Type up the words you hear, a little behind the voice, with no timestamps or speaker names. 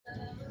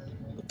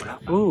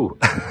Ooh.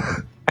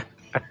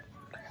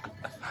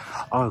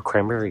 Oh,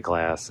 cranberry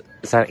glass.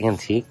 Is that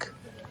antique?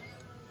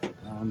 I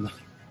don't know.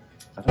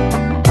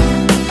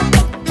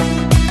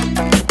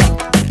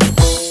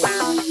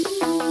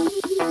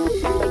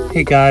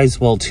 Hey guys,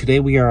 well today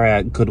we are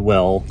at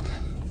Goodwill.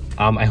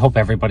 I hope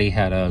everybody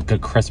had a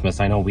good Christmas.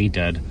 I know we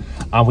did.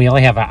 We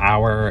only have an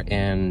hour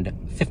and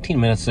 15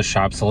 minutes to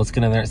shop, so let's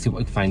get in there and see what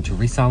we can find to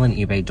resell on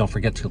eBay. Don't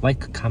forget to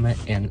like, comment,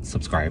 and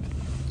subscribe.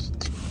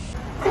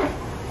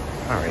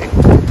 Alright.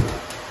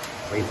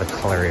 I believe the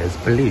color is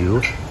blue.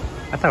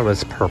 I thought it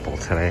was purple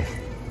today.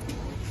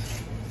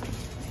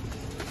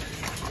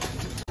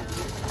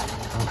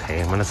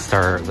 Okay, I'm gonna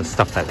start the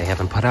stuff that they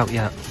haven't put out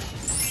yet.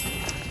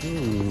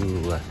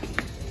 Ooh.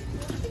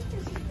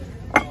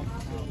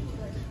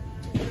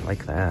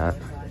 Like that.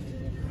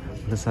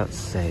 What does that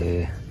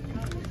say?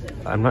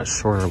 I'm not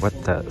sure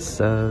what that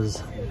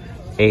says.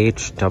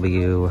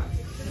 HW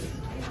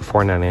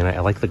for $4.99. I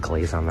like the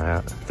glaze on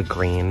that. The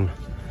green.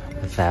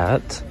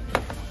 That.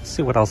 Let's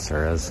see what else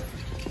there is.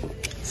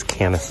 It's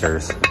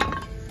canisters.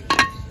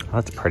 Oh,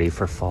 that's pretty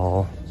for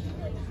fall.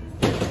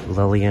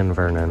 Lillian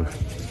Vernon.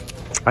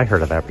 I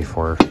heard of that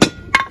before.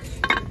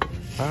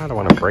 I don't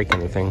want to break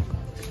anything.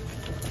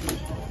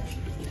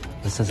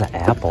 This is an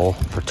apple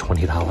for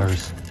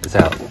 $20. Is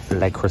that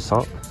Le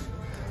Croissant?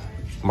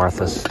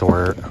 Martha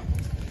Stewart.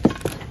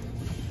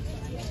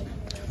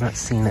 I'm not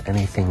seeing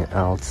anything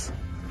else.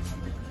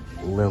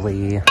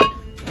 Lily.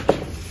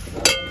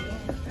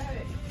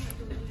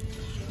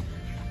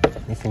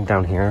 Anything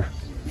down here?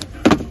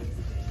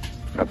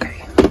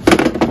 Okay.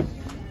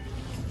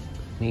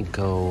 Let me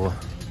go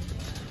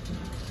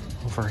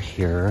over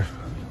here.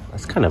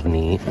 That's kind of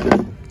neat.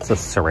 It's a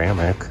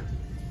ceramic.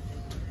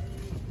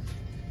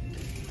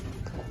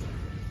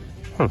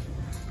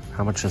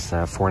 How much is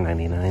that?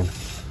 $4.99.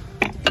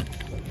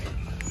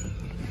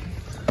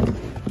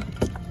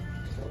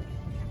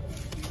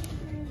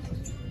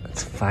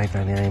 It's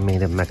 $5.99,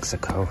 made in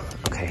Mexico.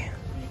 Okay.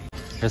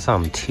 Here's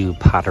two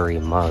pottery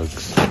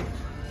mugs.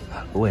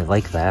 Oh, I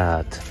like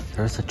that.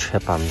 There's a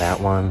chip on that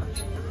one.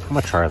 How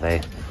much are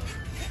they?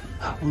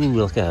 Ooh,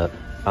 look at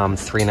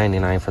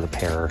 $3.99 for the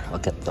pair. I'll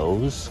get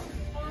those.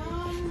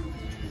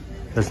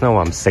 There's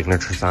no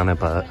signatures on it,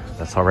 but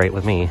that's all right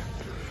with me.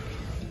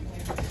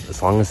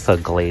 As long as the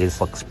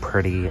glaze looks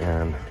pretty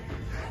and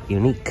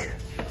unique.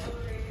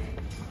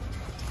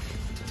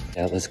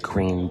 Yeah, this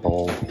green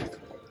bowl.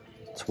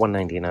 It's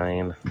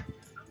 $1.99.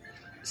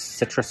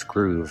 Citrus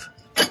Groove.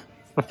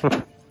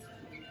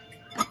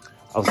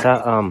 Oh, is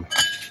that oh,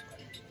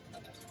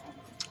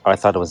 I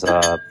thought it was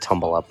a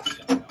tumble up.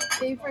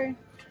 Paper.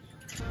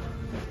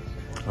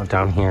 Oh,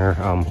 down here,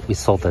 we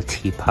sold a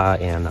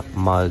teapot and a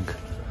mug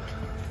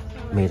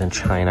made in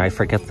China. I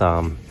forget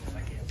the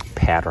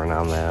pattern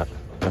on that.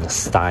 And the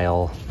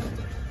style.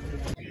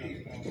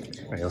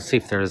 Alright, let's see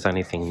if there's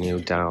anything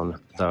new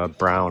down the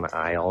brown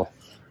aisle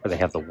where they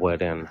have the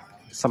wood and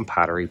some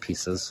pottery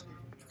pieces.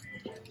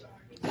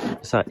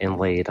 It's that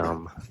inlaid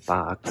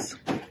box.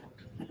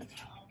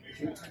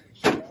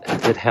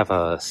 It did have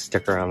a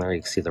sticker on there.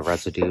 You can see the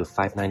residue.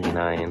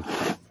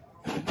 $5.99.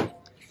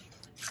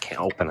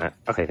 Can't open it.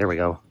 Okay, there we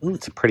go. Ooh,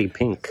 it's a pretty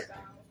pink.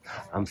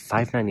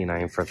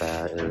 $5.99 for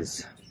that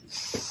is.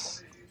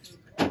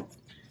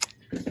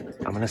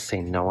 I'm gonna say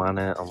no on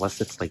it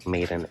unless it's like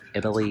made in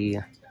Italy.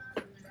 It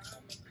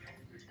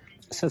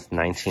says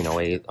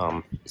 1908.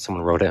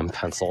 Someone wrote it in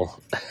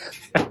pencil.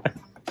 I'm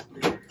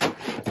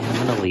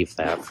gonna leave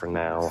that for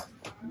now.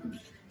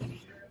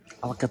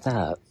 Oh, look at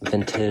that.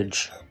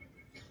 Vintage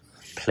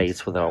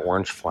plates with an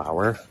orange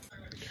flower.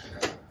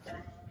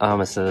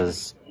 It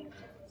says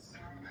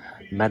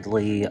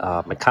Medley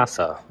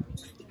Mikasa.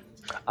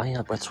 Oh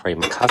yeah, that's right.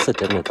 Mikasa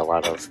did make a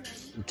lot of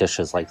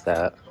dishes like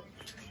that.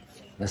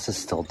 This is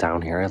still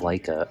down here. I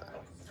like it.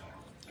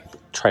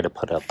 Try to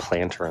put a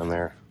planter in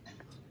there.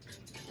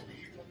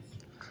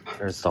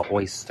 There's the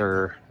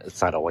oyster.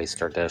 It's not an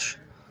oyster dish.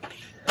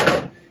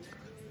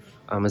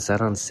 Is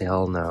that on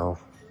sale? No.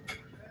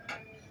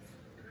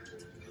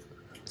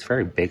 It's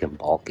very big and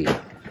bulky.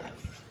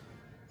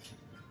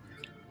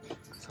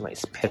 It's a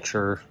nice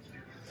picture.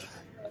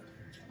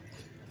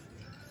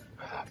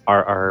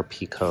 RR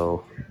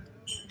Pico.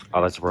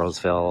 Oh, that's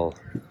Roseville.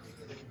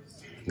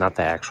 Not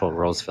the actual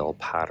Roseville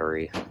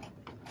pottery.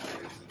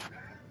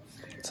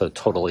 It's a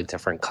totally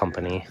different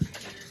company.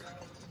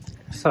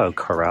 So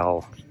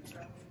Corel.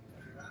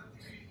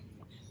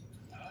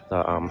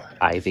 The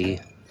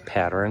ivy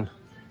pattern.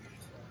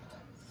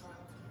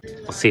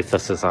 We'll see if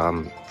this is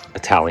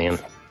Italian.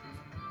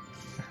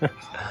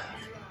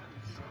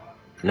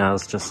 No,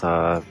 it's just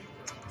hand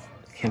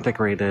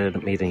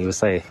decorated, made in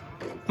USA.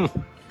 I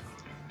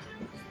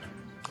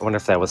wonder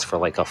if that was for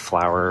like a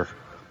flower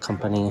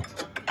company.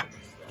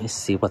 Let me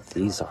see what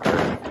these are.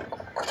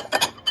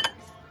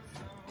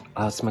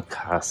 It's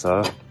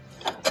Mikasa.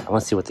 I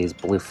want to see what these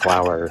blue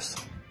flowers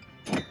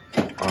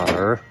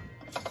are.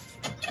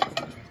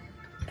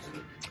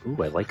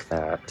 Ooh, I like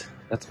that.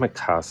 That's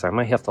Mikasa. I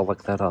might have to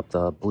look that up.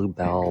 The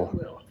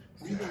Bluebell.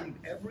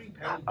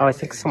 Oh, I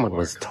think someone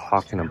was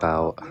talking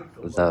about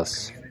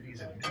this.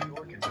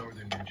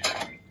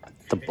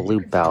 the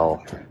blue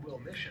bell.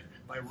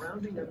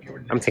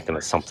 I'm thinking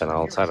of something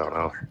else. I don't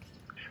know.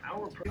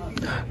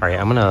 Alright,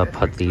 I'm gonna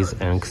put these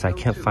in because I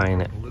can't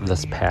find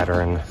this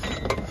pattern,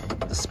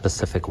 the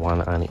specific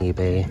one on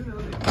eBay.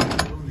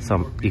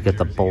 So you get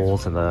the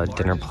bowls and the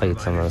dinner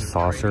plates and the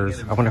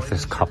saucers. I wonder if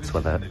there's cups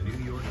with it.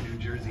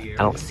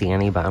 I don't see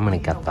any, but I'm gonna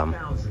get them.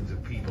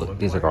 Look,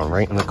 these are going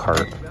right in the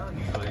cart.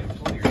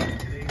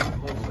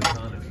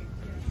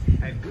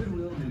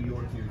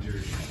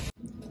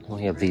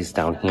 We have these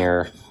down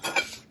here.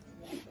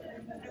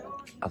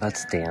 Oh,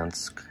 that's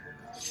Dansk.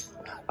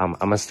 I'm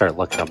gonna start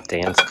looking up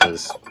Dansk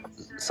because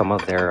some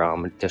of their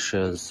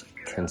dishes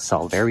can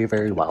sell very,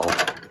 very well.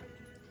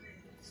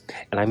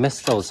 And I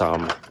miss those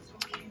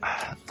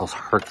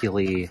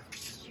Hercules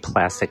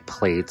plastic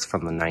plates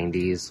from the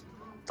 90s.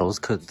 Those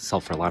could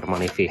sell for a lot of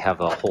money if you have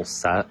a whole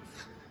set.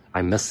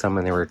 I miss them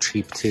and they were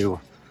cheap too.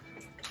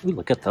 Ooh,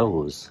 look at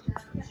those.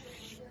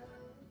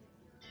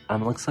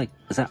 Looks like,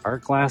 is that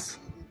art glass?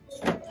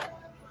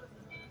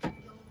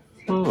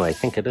 Oh, I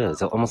think it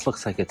is. It almost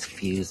looks like it's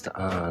fused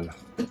on.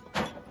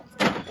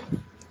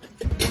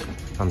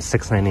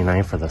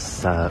 $6.99 for the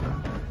set.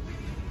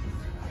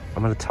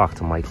 I'm gonna talk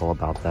to Michael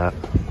about that.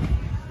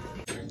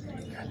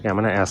 Yeah, I'm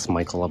gonna ask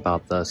Michael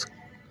about this.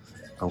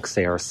 Because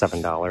they are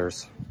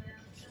 $7.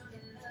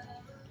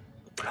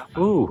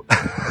 Ooh.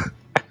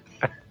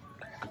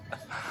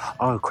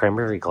 Oh,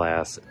 cranberry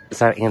glass. Is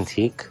that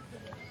antique?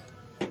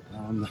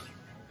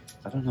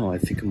 I don't know. I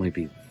think it might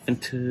be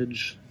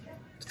vintage.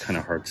 It's kind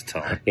of hard to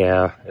tell.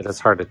 Yeah, it is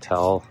hard to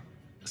tell.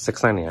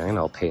 $6.99,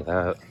 I'll pay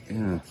that.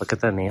 Yeah. Look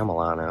at the enamel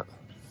on it.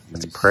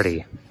 It's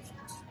pretty.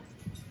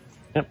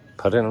 Yep,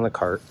 put it in the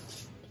cart.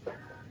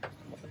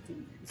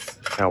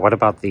 Now, what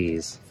about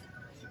these?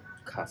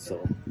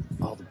 Castle.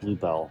 Oh, the blue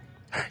bell.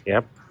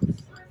 Yep.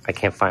 I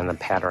can't find the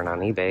pattern on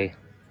eBay.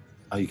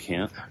 Oh, you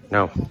can't?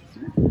 No.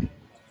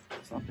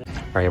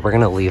 Alright, we're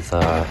gonna leave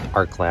the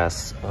art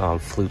glass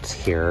flutes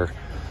here.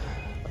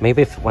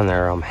 Maybe when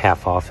they're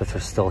half off, if they're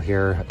still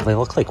here. They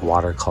look like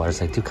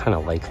watercolors. I do kind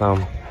of like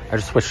them. I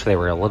just wish they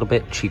were a little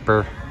bit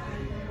cheaper.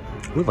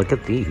 Ooh, look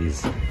at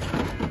these.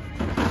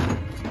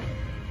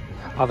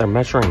 Oh, they're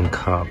measuring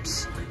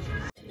cups.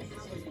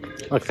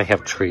 Look, they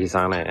have trees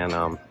on it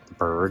and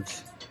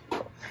birds.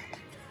 It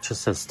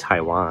just says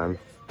Taiwan.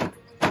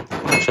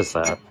 How much is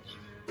that?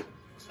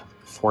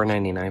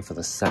 $4.99 for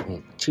the set.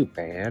 Ain't too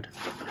bad.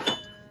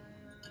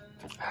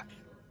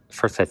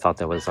 First I thought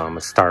that was a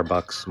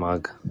Starbucks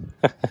mug.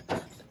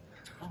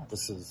 Oh,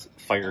 this is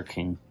Fire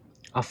King.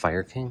 Oh,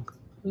 Fire King?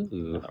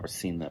 Ooh. I've never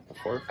seen that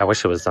before. I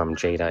wish it was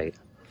jadeite.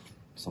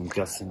 So I'm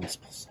guessing this.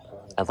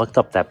 I looked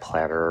up that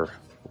platter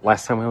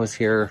last time I was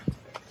here.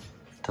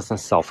 It doesn't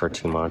sell for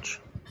too much.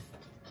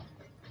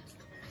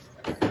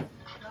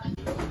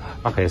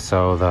 Okay,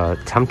 so the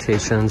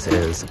Temptations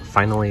is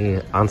finally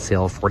on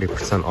sale,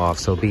 40% off,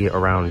 so it'll be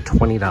around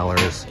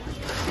 $20.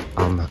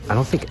 I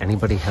don't think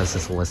anybody has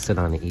this listed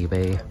on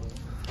eBay,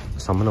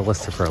 so I'm gonna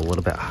list it for a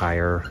little bit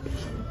higher.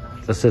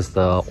 This is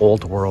the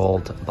Old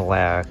World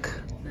Black,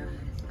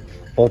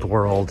 Old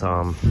World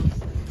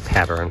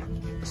pattern,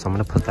 so I'm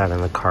gonna put that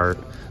in the cart.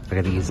 I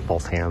gotta use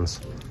both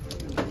hands.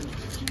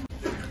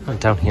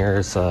 Down here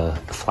is a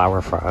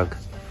flower frog.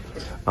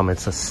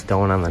 It's a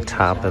stone on the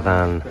top and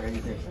then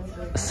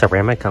a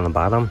ceramic on the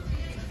bottom.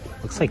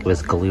 Looks like it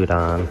was glued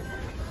on.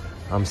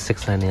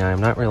 $6.99. I'm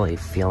not really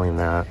feeling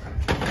that.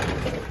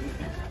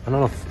 I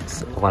don't know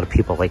if a lot of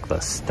people like the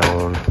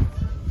stone.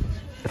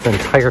 If the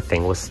entire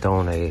thing was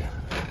stone, I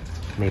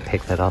may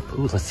pick that up.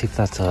 Ooh, let's see if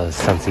that's a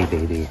Scentsy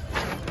baby.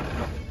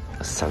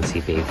 A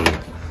Scentsy baby.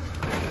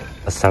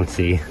 A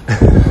Scentsy.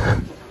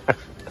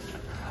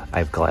 I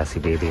have Glassy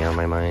Baby on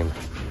my mind.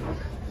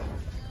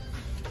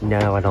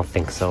 No, I don't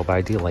think so, but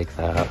I do like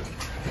that.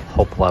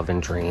 Hope, Love,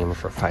 and Dream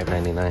for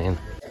 $5.99.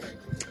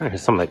 Oh,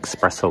 here's some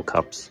espresso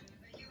cups.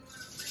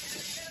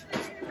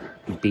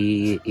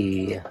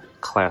 BE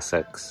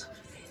Classics.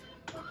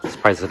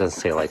 Surprised it doesn't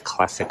say like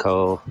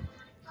Classico.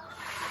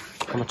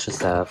 How much is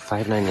that?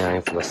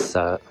 $5.99 for the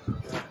set.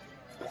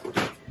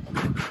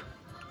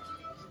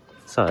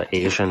 It's an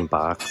Asian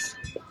box.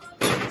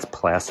 It's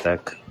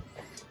plastic.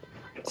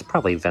 It's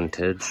probably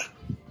vintage.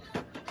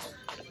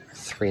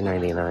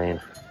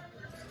 $3.99.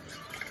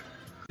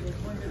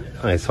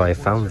 Alright, so I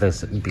found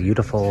this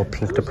beautiful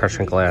pink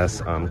depression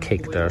glass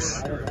cake dish.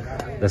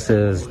 This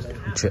is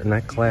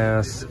Jeanette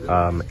glass,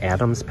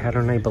 Adams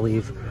pattern, I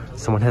believe.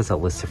 Someone has it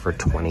listed for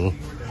 $20.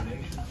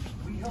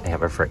 I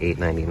have it for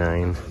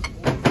 $8.99.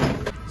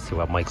 See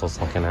what Michael's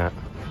looking at.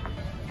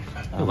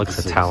 It looks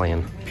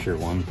Italian. Pure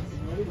one.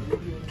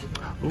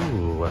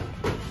 Ooh,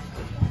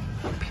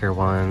 Pure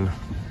one.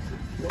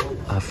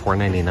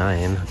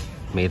 $4.99.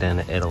 Made in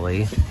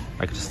Italy.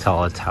 I could just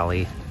tell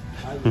Italy.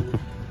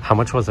 How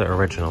much was it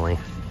originally?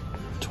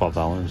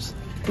 $12.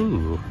 Ooh.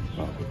 You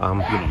don't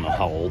know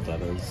how old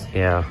that is.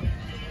 Yeah.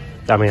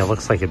 I mean, it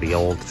looks like it'd be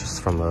old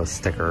just from the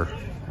sticker.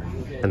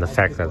 And the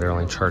fact that they're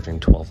only charging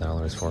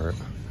 $12 for it.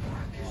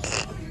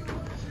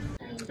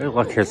 Oh,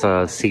 look, here's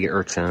a sea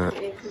urchin.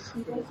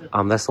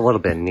 That's a little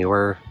bit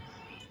newer.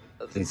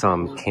 These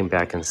came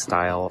back in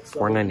style.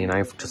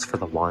 $4.99 just for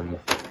the one.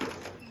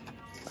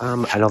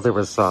 I know there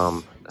was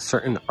a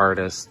certain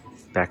artist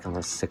back in the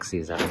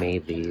 60s that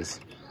made these.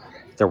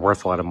 They're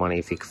worth a lot of money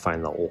if you can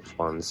find the old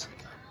ones.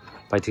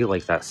 But I do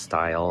like that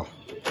style.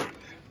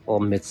 A little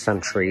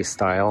mid-century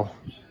style.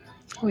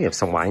 Oh, we have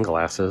some wine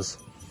glasses.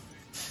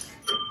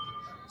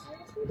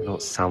 They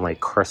don't sound like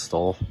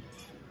crystal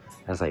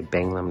as I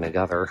bang them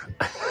together.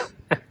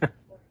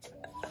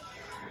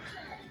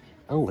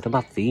 Oh, what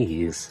about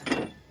these?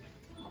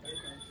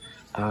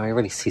 I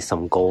already see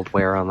some gold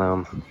wear on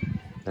them.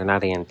 They're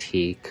not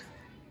antique.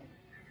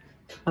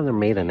 Oh, they're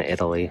made in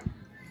Italy.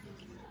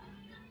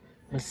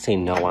 Let's say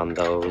no on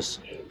those.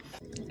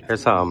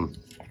 Here's our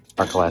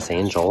glass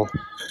angel.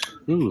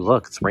 Ooh,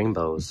 look, it's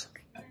rainbows.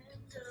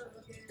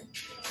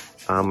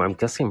 I'm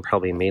guessing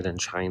probably made in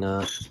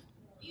China.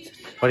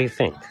 What do you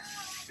think?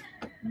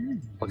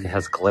 Look, it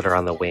has glitter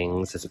on the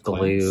wings. It's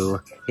blue.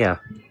 Yeah,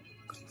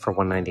 for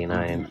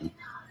 $1.99. You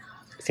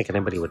think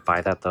anybody would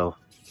buy that though?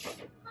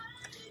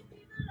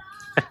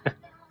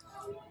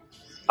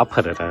 I'll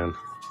put it in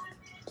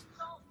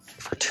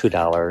for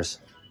 $2.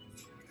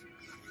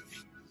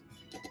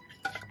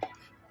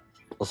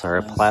 Those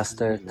are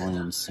plastic.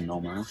 Williams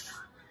Sonoma.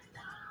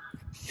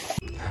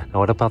 Now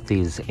what about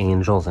these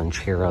angels and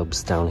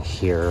cherubs down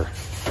here?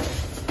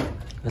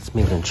 That's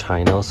made in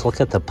China. Let's look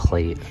at the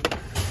plate.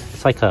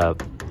 It's like a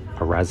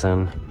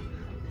resin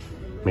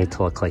made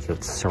to look like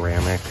it's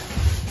ceramic.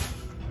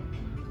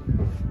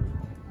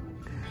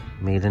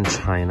 Made in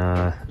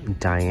China.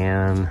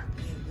 Diane.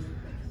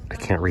 I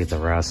can't read the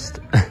rest.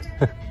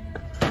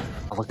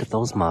 Oh, look at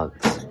those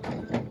mugs.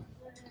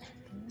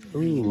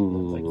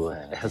 Ooh,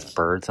 it has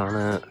birds on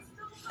it.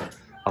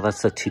 Oh,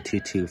 that's the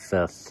 222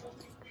 Fifth.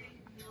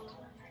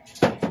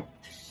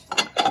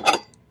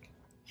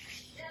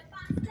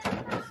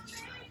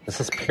 This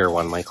is Pier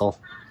 1, Michael.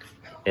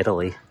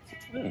 Italy.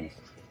 It's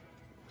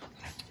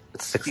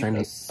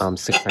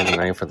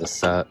 $6.99 for the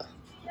set.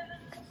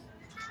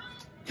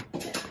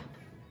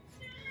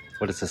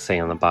 What does it say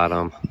on the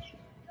bottom?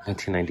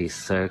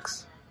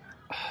 1996.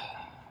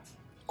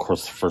 Of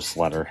course, the first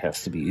letter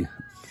has to be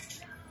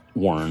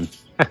worn.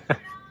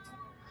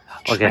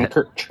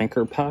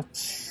 Tranker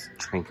pots?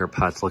 Tranker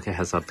pots. Look, it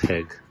has a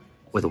pig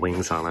with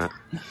wings on it.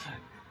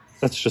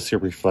 That's just your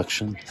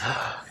reflection.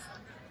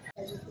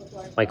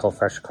 Michael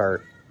Fresh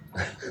Cart.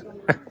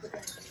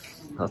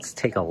 Let's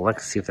take a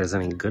look, see if there's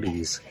any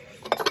goodies.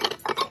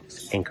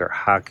 Anchor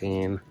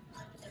Hocking.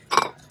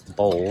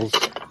 Bowls.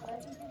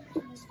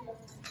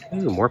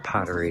 Ooh, more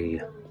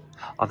pottery.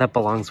 Oh, that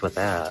belongs with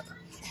that.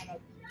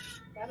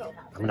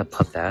 I'm gonna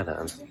put that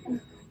in.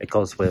 It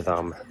goes with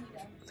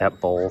that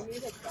bowl.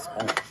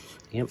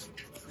 Yep.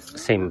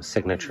 Same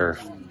signature.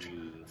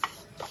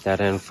 Put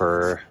that in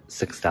for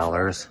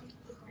 $6.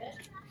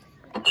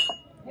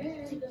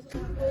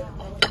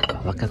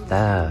 Look at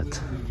that.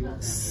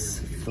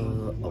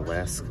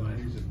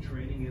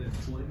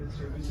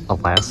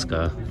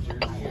 Alaska.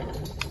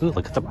 Ooh,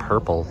 look at the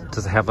purple.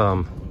 Does it have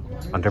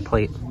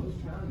underplate?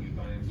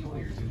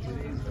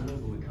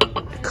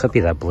 It could be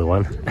that blue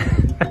one.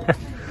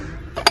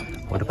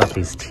 What about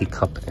these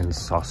teacup and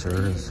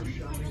saucers?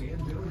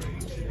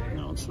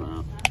 No, it's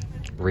not.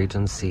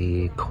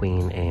 Regency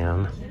Queen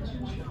Anne.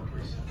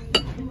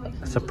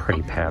 That's a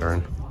pretty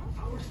pattern.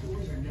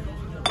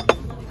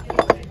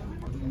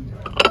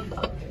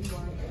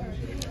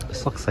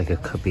 This looks like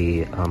it could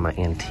be an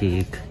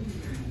antique.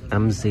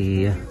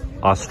 MZ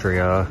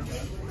Austria,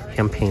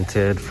 hand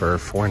painted for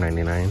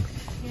 $4.99.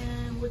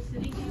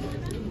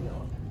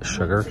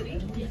 Sugar.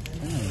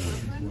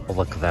 We'll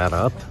look that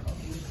up.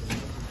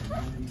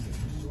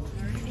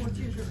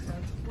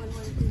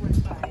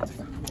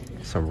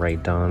 Some Ray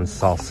Dunn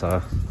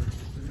salsa.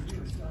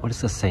 What does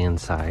this say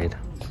inside?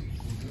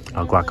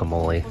 Oh,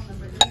 guacamole.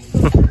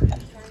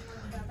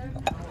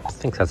 I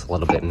think that's a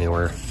little bit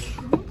newer.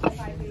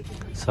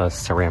 So a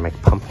ceramic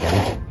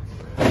pumpkin.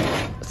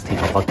 Let's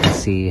take a look and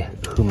see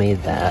who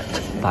made that.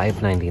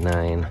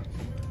 $5.99.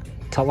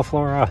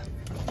 Teleflora.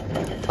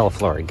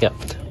 Teleflora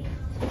gift.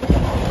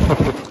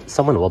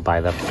 Someone will buy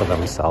that for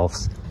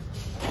themselves.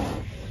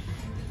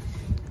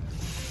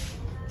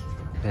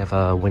 We have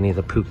a Winnie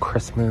the Pooh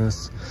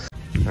Christmas.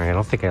 Alright, I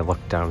don't think I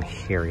looked down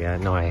here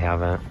yet. No, I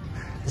haven't.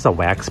 This is a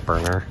wax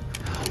burner.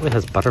 Oh, it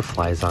has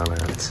butterflies on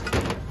it.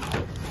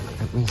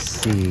 Let me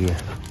see.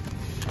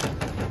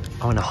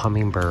 Oh, and a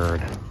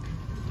hummingbird.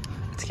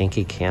 It's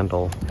Yankee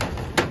Candle.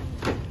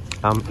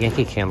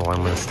 Yankee Candle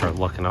I'm going to start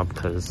looking up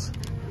because...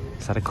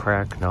 Is that a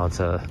crack? No, it's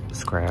a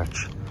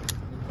scratch.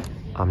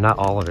 Not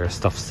all of their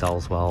stuff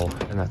sells well,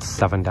 and that's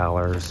 $7.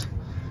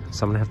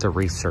 So I'm going to have to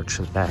research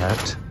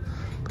that.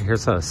 But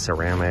here's a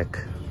ceramic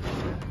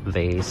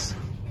vase.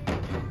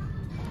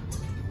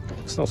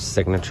 There's no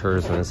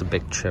signatures, and there's a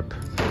big chip.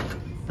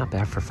 Not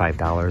bad for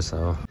 $5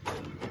 though.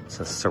 It's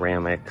a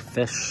ceramic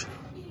fish.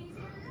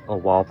 A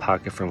wall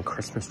pocket from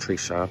Christmas Tree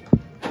Shop.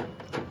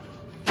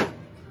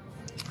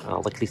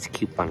 Oh, look at these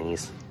cute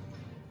bunnies.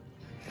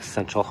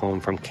 Essential Home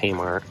from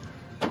Kmart.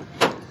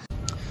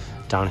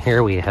 Down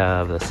here we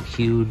have this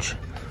huge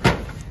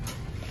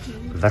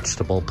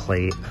vegetable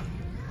plate.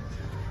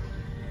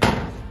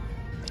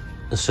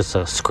 It's just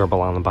a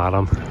scribble on the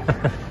bottom.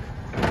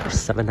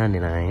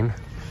 $7.99.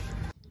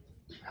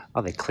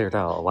 Oh, they cleared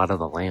out a lot of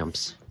the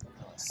lamps.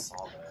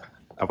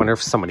 I wonder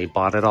if somebody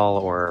bought it all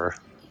or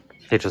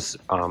they just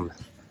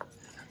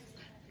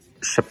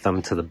shipped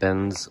them to the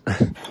bins.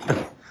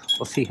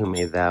 We'll see who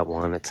made that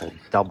one. It's a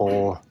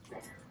double.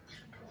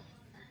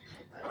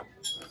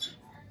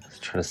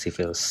 Just trying to see if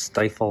it was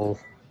Stifle.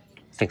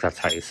 I think that's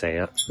how you say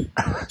it.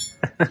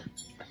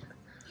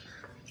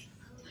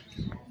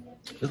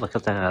 Ooh, look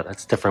at that.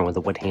 That's different with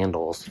the wood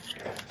handles.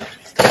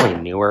 It's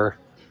definitely newer.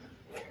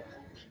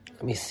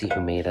 Let me see who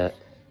made it.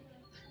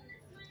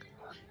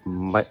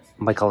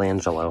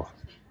 Michelangelo.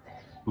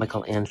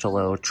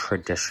 Michelangelo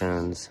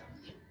Traditions,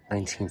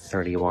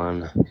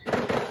 1931.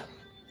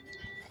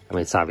 I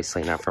mean, it's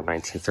obviously not from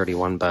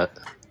 1931, but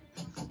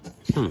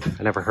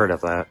I never heard of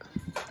that.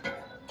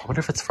 I wonder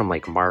if it's from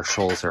like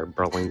Marshall's or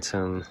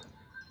Burlington.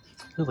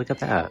 Ooh, look at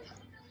that.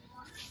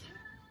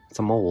 It's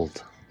a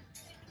mold.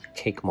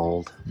 Cake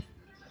mold.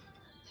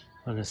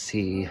 I want to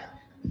see.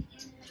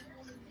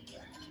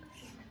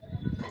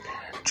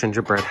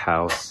 Gingerbread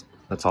house.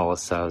 That's all it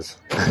says.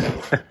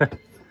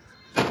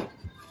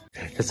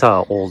 It's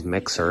an old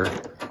mixer.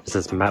 This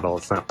is metal.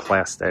 It's not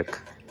plastic.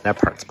 That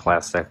part's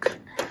plastic.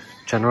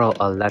 General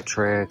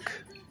Electric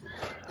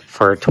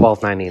for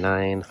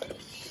 $12.99,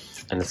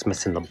 and it's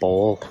missing the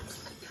bowl.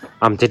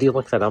 Did you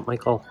look that up,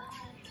 Michael?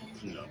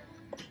 No.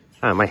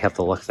 I might have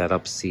to look that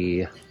up,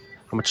 see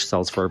how much it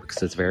sells for,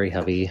 because it's very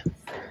heavy.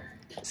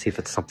 See if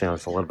it's something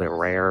that's a little bit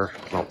rare.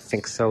 I don't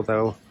think so,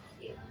 though.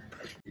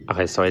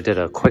 Okay, so I did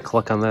a quick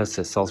look on this.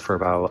 It sells for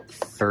about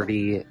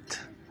 $30,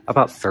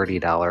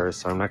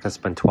 so I'm not gonna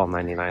spend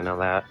 $12.99 on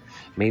that.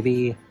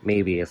 Maybe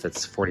if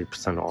it's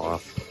 40%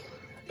 off.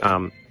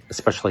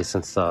 Especially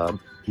since the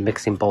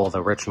mixing bowl,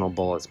 the original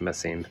bowl, is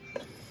missing.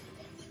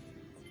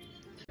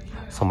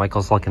 So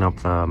Michael's looking up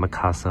the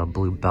Mikasa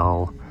Blue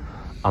Bell.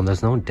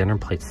 There's no dinner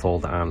plate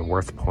sold on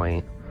Worth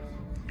Point.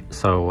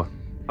 So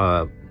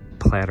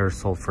platter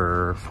sold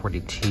for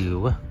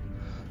 $42.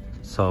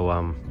 So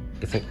I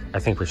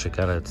think we should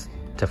get it. It's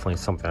definitely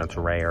something that's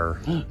rare.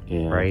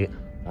 Yeah, right?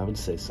 I would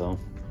say so.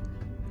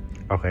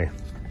 Okay.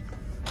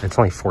 It's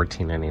only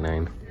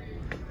 $14.99.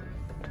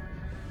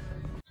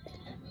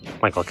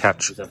 Michael,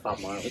 catch. Is that Bob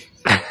Marley?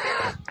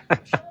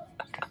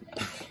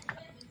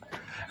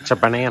 It's a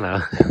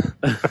banana.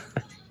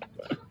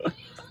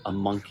 A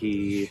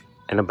monkey.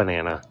 And a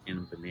banana. And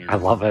a banana. I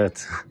love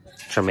it.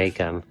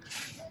 Jamaican.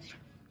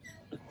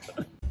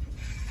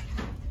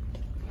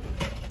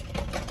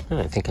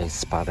 I think I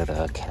spotted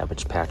a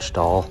Cabbage Patch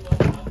doll.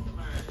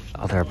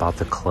 Oh, they're about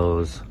to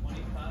close.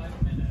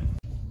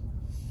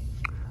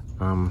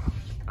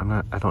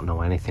 I don't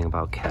know anything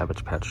about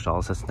Cabbage Patch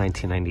dolls. It's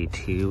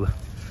 1992.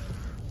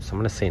 So I'm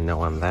gonna say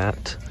no on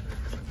that.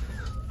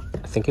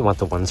 I think you want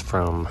the ones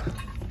from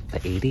the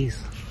 80s.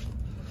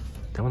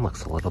 That one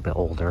looks a little bit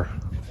older.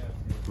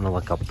 I'm gonna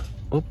look up.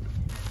 Oop,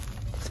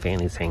 his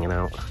fanny's hanging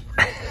out.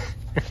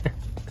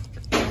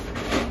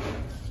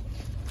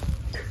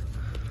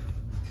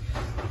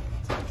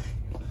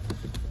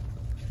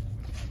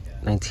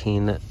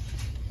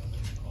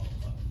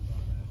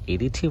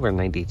 1982 or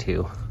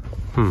 92?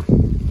 I'm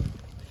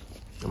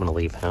gonna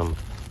leave him.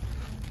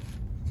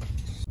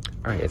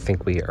 All right, I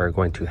think we are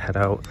going to head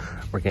out.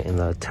 We're getting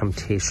the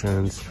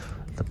Temptations,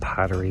 the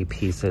pottery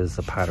pieces,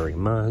 the pottery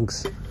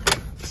mugs,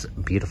 this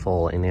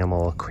beautiful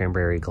enamel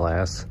cranberry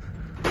glass,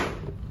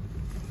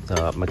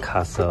 the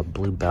Mikasa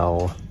Blue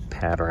Bell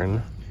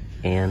pattern,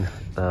 and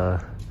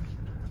the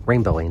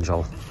Rainbow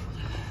Angel.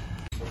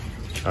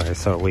 Okay,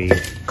 so we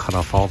cut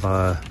off all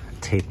the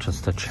tape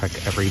just to check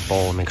every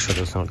bowl and make sure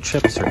there's no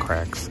chips or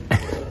cracks.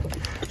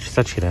 She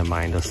said she didn't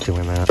mind us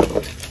doing that.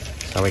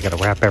 So we gotta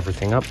wrap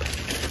everything up.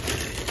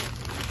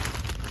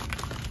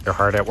 You're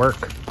hard at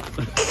work.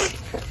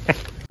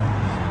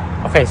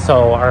 Okay,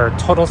 so our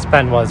total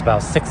spend was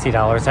about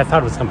 $60. I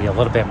thought it was gonna be a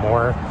little bit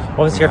more.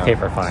 What was your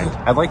favorite find?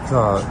 I like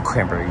the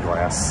cranberry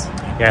glass.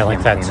 Yeah, I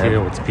like that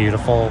too. It's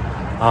beautiful.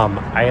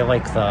 I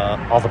like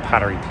all the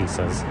pottery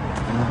pieces.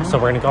 So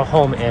we're gonna go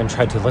home and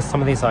try to list some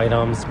of these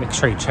items. Make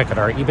sure you check out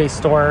our eBay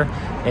store,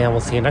 and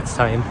we'll see you next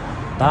time.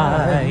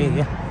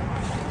 Bye.